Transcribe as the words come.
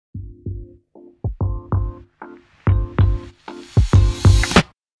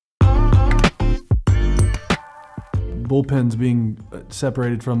bullpens being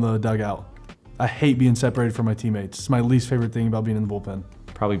separated from the dugout. I hate being separated from my teammates. It's my least favorite thing about being in the bullpen.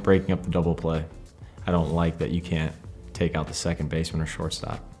 Probably breaking up the double play. I don't like that you can't take out the second baseman or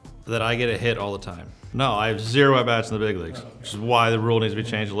shortstop. That I get a hit all the time. No, I have 0 at-bats in the big leagues, which is why the rule needs to be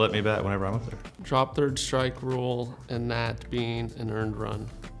changed to let me bat whenever I'm up there. Drop third strike rule, and that being an earned run.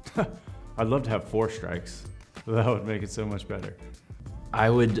 I'd love to have 4 strikes. That would make it so much better. I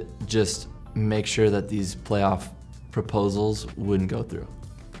would just make sure that these playoff proposals wouldn't go through.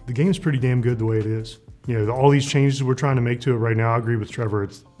 The game's pretty damn good the way it is. You know, all these changes we're trying to make to it right now, I agree with Trevor,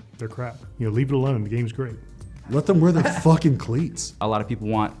 they're crap. You know, leave it alone, the game's great. Let them wear their fucking cleats. A lot of people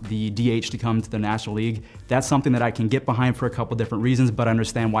want the DH to come to the National League. That's something that I can get behind for a couple different reasons, but I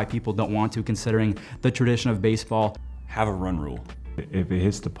understand why people don't want to, considering the tradition of baseball. Have a run rule. If it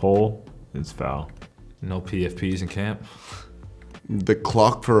hits the pole, it's foul. No PFPs in camp. The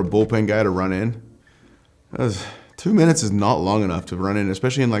clock for a bullpen guy to run in, 2 minutes is not long enough to run in,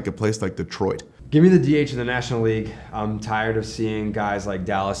 especially in like a place like Detroit. Give me the DH in the National League. I'm tired of seeing guys like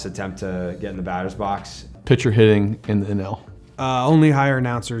Dallas attempt to get in the batter's box. Pitcher hitting in the NL. Only hire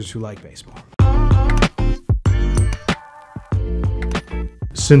announcers who like baseball.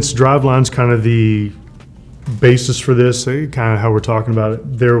 Since Driveline's kind of the basis for this, kind of how we're talking about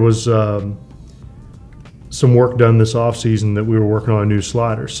it, there was some work done this offseason that we were working on a new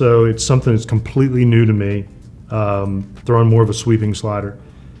slider. So it's something that's completely new to me, throwing more of a sweeping slider.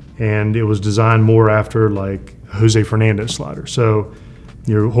 And it was designed more after like Jose Fernandez slider. So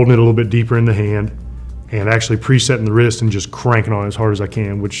you're holding it a little bit deeper in the hand and actually presetting the wrist and just cranking on as hard as I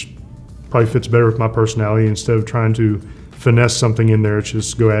can, which probably fits better with my personality. Instead of trying to finesse something in there, it's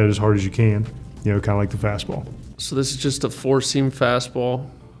just go at it as hard as you can, you know, kind of like the fastball. So this is just a 4-seam fastball.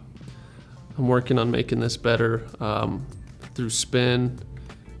 I'm working on making this better through spin,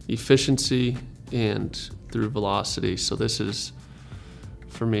 efficiency, and through velocity. So this is,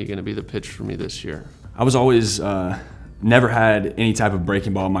 for me, going to be the pitch for me this year. I was always never had any type of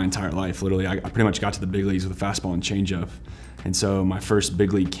breaking ball in my entire life. Literally, I pretty much got to the big leagues with a fastball and changeup. And so my first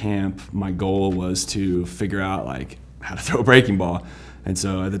big league camp, my goal was to figure out like how to throw a breaking ball. And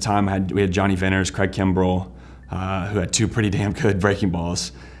so at the time we had Johnny Venters, Craig Kimbrell, who had 2 pretty damn good breaking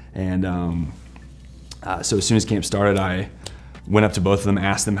balls. And so as soon as camp started, I went up to both of them,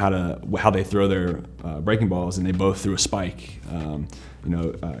 asked them how they throw their breaking balls, and they both threw a spike.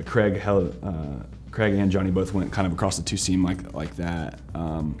 Craig and Johnny both went kind of across the 2-seam like that.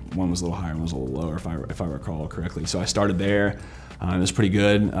 One was a little higher, one was a little lower, if I recall correctly. So I started there. It was pretty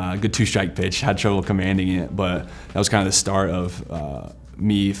good. Good 2-strike pitch. Had trouble commanding it, but that was kind of the start of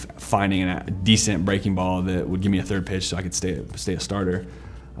me finding a decent breaking ball that would give me a third pitch so I could stay a starter.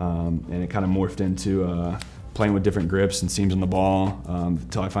 And it kind of morphed into playing with different grips and seams on the ball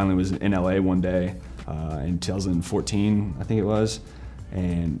until I finally was in LA one day in 2014, I think it was,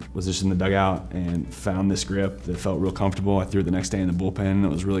 and was just in the dugout and found this grip that felt real comfortable. I threw it the next day in the bullpen, and it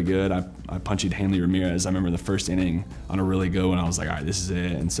was really good. I punched Hanley Ramirez. I remember the first inning on a really good one. I was like, all right, this is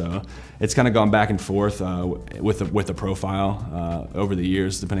it. And so it's kind of gone back and forth with the profile over the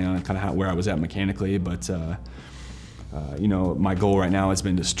years, depending on kind of where I was at mechanically. But you know, my goal right now has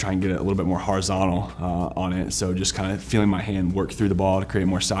been to try and get it a little bit more horizontal on it. So just kind of feeling my hand work through the ball to create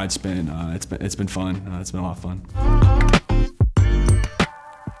more side spin. It's been fun. It's been a lot of fun.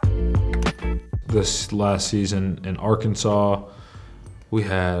 This last season in Arkansas, we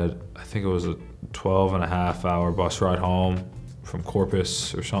had, I think it was a 12.5-hour bus ride home from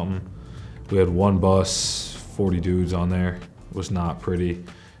Corpus or something. We had one bus, 40 dudes on there. It was not pretty.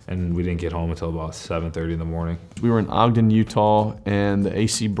 And we didn't get home until about 7:30 in the morning. We were in Ogden, Utah, and the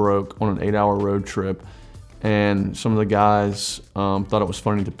AC broke on an 8-hour road trip. And some of the guys thought it was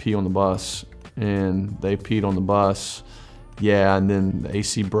funny to pee on the bus, and they peed on the bus. Yeah, and then the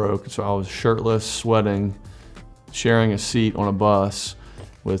AC broke, so I was shirtless, sweating, sharing a seat on a bus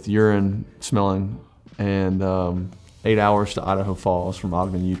with urine smelling, and 8 hours to Idaho Falls from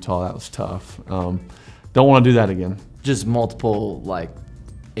Ogden, Utah. That was tough. Don't want to do that again. Just multiple, like,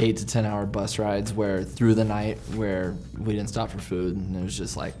 8 to 10 hour bus rides where through the night where we didn't stop for food, and it was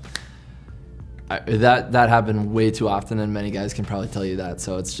just like, that happened way too often, and many guys can probably tell you that,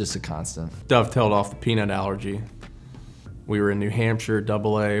 so it's just a constant. Dovetailed off the peanut allergy. We were in New Hampshire,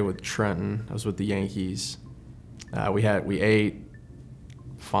 AA with Trenton. I was with the Yankees. We ate,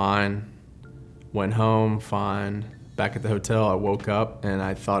 fine. Went home, fine. Back at the hotel, I woke up and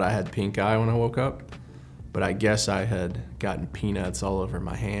I thought I had pink eye when I woke up, but I guess I had gotten peanuts all over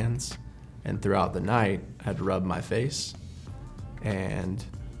my hands, and throughout the night, I had rubbed my face and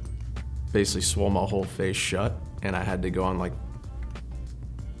basically swole my whole face shut, and I had to go on like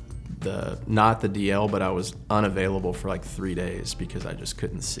not the DL, but I was unavailable for like 3 days because I just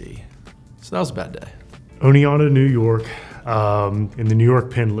couldn't see. So that was a bad day. Oneonta, New York, in the New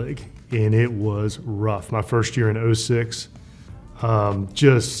York Penn League, and it was rough. My first year in 06,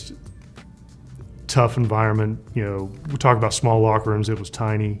 just tough environment. You know, we talk about small locker rooms, it was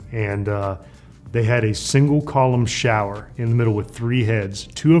tiny, and they had a single column shower in the middle with 3 heads.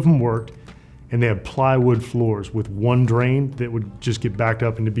 2 of them worked, and they had plywood floors with 1 drain that would just get backed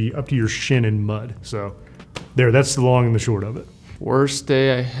up and to be up to your shin in mud. So that's the long and the short of it. Worst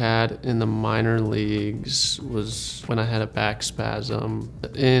day I had in the minor leagues was when I had a back spasm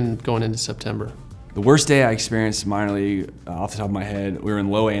going into September. The worst day I experienced in minor league, off the top of my head, we were in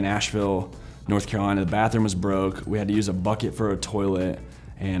low A in Asheville, North Carolina. The bathroom was broke. We had to use a bucket for a toilet,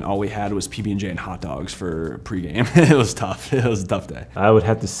 and all we had was PB&J and hot dogs for pregame. It was tough. It was a tough day. I would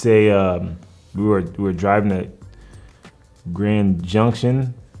have to say we were driving to Grand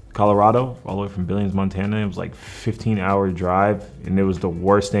Junction, Colorado, all the way from Billings, Montana. It was like 15-hour drive, and it was the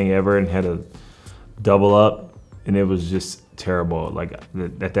worst thing ever, and had a double up, and it was just terrible. Like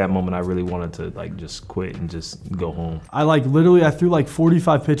at that moment, I really wanted to like just quit and just go home. I threw like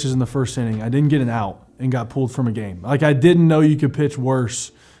 45 pitches in the first inning. I didn't get an out and got pulled from a game. Like I didn't know you could pitch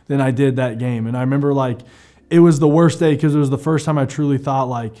worse than I did that game. And I remember like it was the worst day because it was the first time I truly thought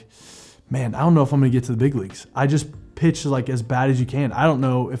like, man, I don't know if I'm gonna get to the big leagues. I just pitch like as bad as you can. I don't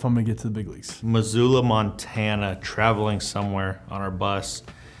know if I'm gonna get to the big leagues. Missoula, Montana, traveling somewhere on our bus,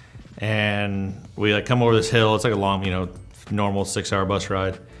 and we like come over this hill. It's like a long, normal 6-hour bus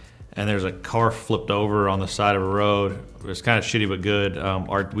ride, and there's a car flipped over on the side of a road. It was kind of shitty but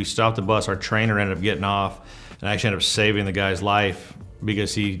good. We stopped the bus. Our trainer ended up getting off, and actually ended up saving the guy's life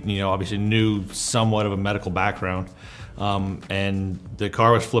because he, obviously knew somewhat of a medical background. And the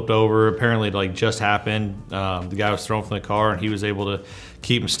car was flipped over. Apparently it like just happened. The guy was thrown from the car, and he was able to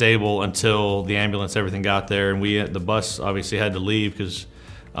keep him stable until the ambulance, everything got there. And the bus obviously had to leave because,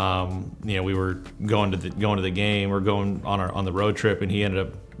 we were going to the game. We're going on the road trip, and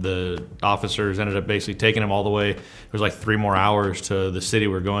the officers ended up basically taking him all the way. It was like 3 more hours to the city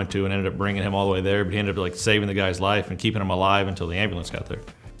we're going to, and ended up bringing him all the way there. But he ended up like saving the guy's life and keeping him alive until the ambulance got there.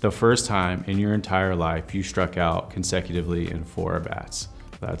 The first time in your entire life you struck out consecutively in 4 at-bats.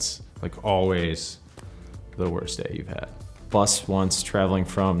 That's like always the worst day you've had. Bus once traveling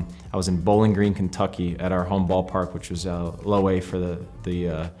I was in Bowling Green, Kentucky at our home ballpark, which was low A for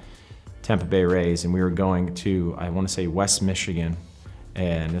the Tampa Bay Rays, and we were going to, I want to say, West Michigan,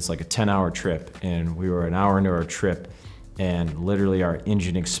 and it's like a 10-hour trip, and we were an hour into our trip, and literally our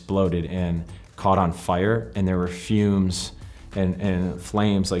engine exploded and caught on fire, and there were fumes and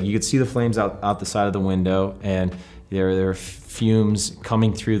flames. Like you could see the flames out the side of the window, and there were fumes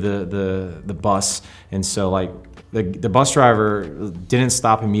coming through the bus. And so like the bus driver didn't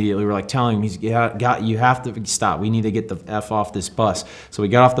stop immediately. We were like telling him, you have to stop. We need to get the F off this bus. So we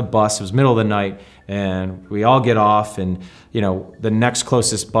got off the bus. It was middle of the night, and we all get off, and the next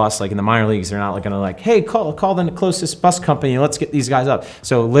closest bus, like in the minor leagues, they're not like gonna like, hey, call the closest bus company, let's get these guys up.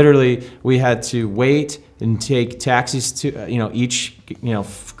 So literally we had to wait and take taxis to, each,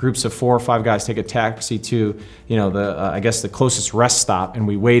 groups of 4 or 5 guys take a taxi to, I guess the closest rest stop, and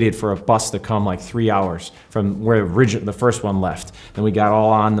we waited for a bus to come like 3 hours from where the first one left. And we got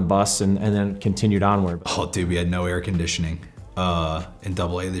all on the bus and then continued onward. Oh, dude, we had no air conditioning in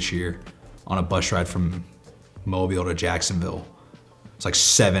AA this year on a bus ride from Mobile to Jacksonville. It's like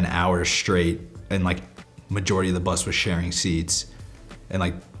 7 hours straight, and like majority of the bus was sharing seats, and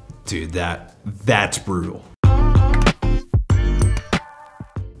like, dude, that's brutal. I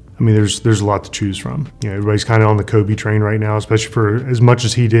mean, there's a lot to choose from. Everybody's kind of on the Kobe train right now, especially for as much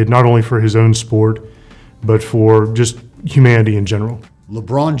as he did, not only for his own sport, but for just humanity in general.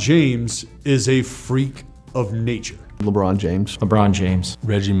 LeBron James is a freak of nature. LeBron James. LeBron James.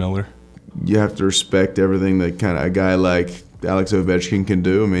 Reggie Miller. You have to respect everything that kind of a guy like Alex Ovechkin can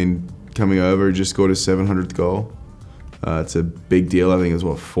do. I mean, coming over, just scored his 700th goal. It's a big deal. I think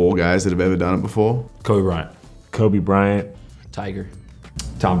there's 4 guys that have ever done it before. Kobe Bryant. Kobe Bryant. Tiger.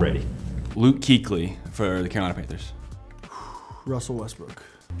 Tom Brady. Luke Kuechly for the Carolina Panthers. Russell Westbrook.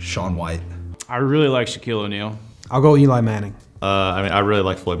 Shaun White. I really like Shaquille O'Neal. I'll go Eli Manning. I really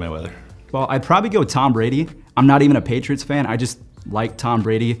like Floyd Mayweather. Well, I'd probably go Tom Brady. I'm not even a Patriots fan. I just like Tom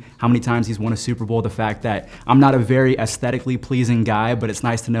Brady, how many times he's won a Super Bowl, the fact that I'm not a very aesthetically pleasing guy, but it's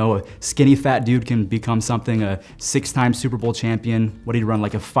nice to know a skinny fat dude can become something, a 6-time Super Bowl champion. What did he run,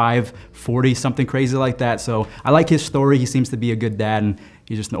 like a 5.40, something crazy like that. So I like his story. He seems to be a good dad, and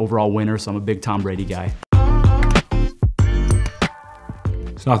he's just an overall winner, so I'm a big Tom Brady guy.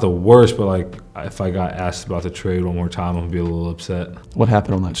 It's not the worst, but like if I got asked about the trade one more time, I'm gonna be a little upset. What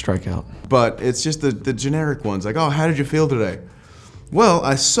happened on that strikeout? But it's just the generic ones, like, oh, how did you feel today? Well,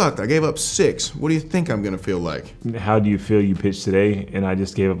 I sucked. I gave up 6. What do you think I'm gonna feel like? How do you feel you pitched today? And I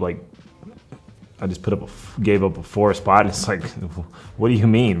just gave up gave up a 4 spot. It's like, what do you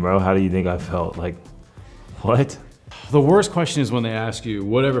mean, bro? How do you think I felt? Like, what? The worst question is when they ask you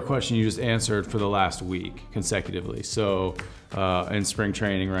whatever question you just answered for the last week consecutively. So in spring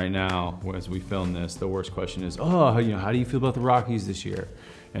training right now, as we film this, the worst question is, oh, how do you feel about the Rockies this year?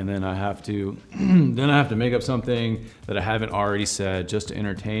 And then I have to make up something that I haven't already said just to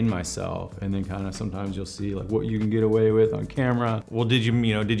entertain myself. And then kind of sometimes you'll see like what you can get away with on camera. Well, did you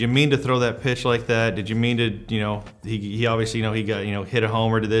mean to throw that pitch like that? Did you mean to, he obviously, he got, hit a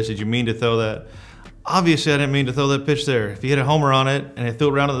homer to this. Did you mean to throw that? Obviously, I didn't mean to throw that pitch there. If he hit a homer on it and I threw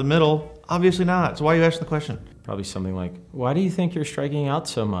it around to the middle, obviously not. So why are you asking the question? Probably something like, why do you think you're striking out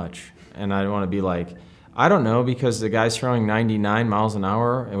so much? And I want to be like, I don't know, because the guy's throwing 99 miles an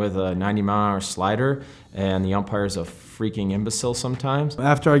hour with a 90-mile-an-hour slider, and the umpire's a freaking imbecile sometimes.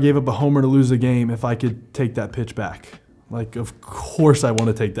 After I gave up a homer to lose the game, if I could take that pitch back. Like, of course I want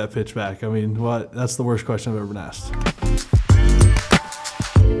to take that pitch back. I mean, what? That's the worst question I've ever been asked.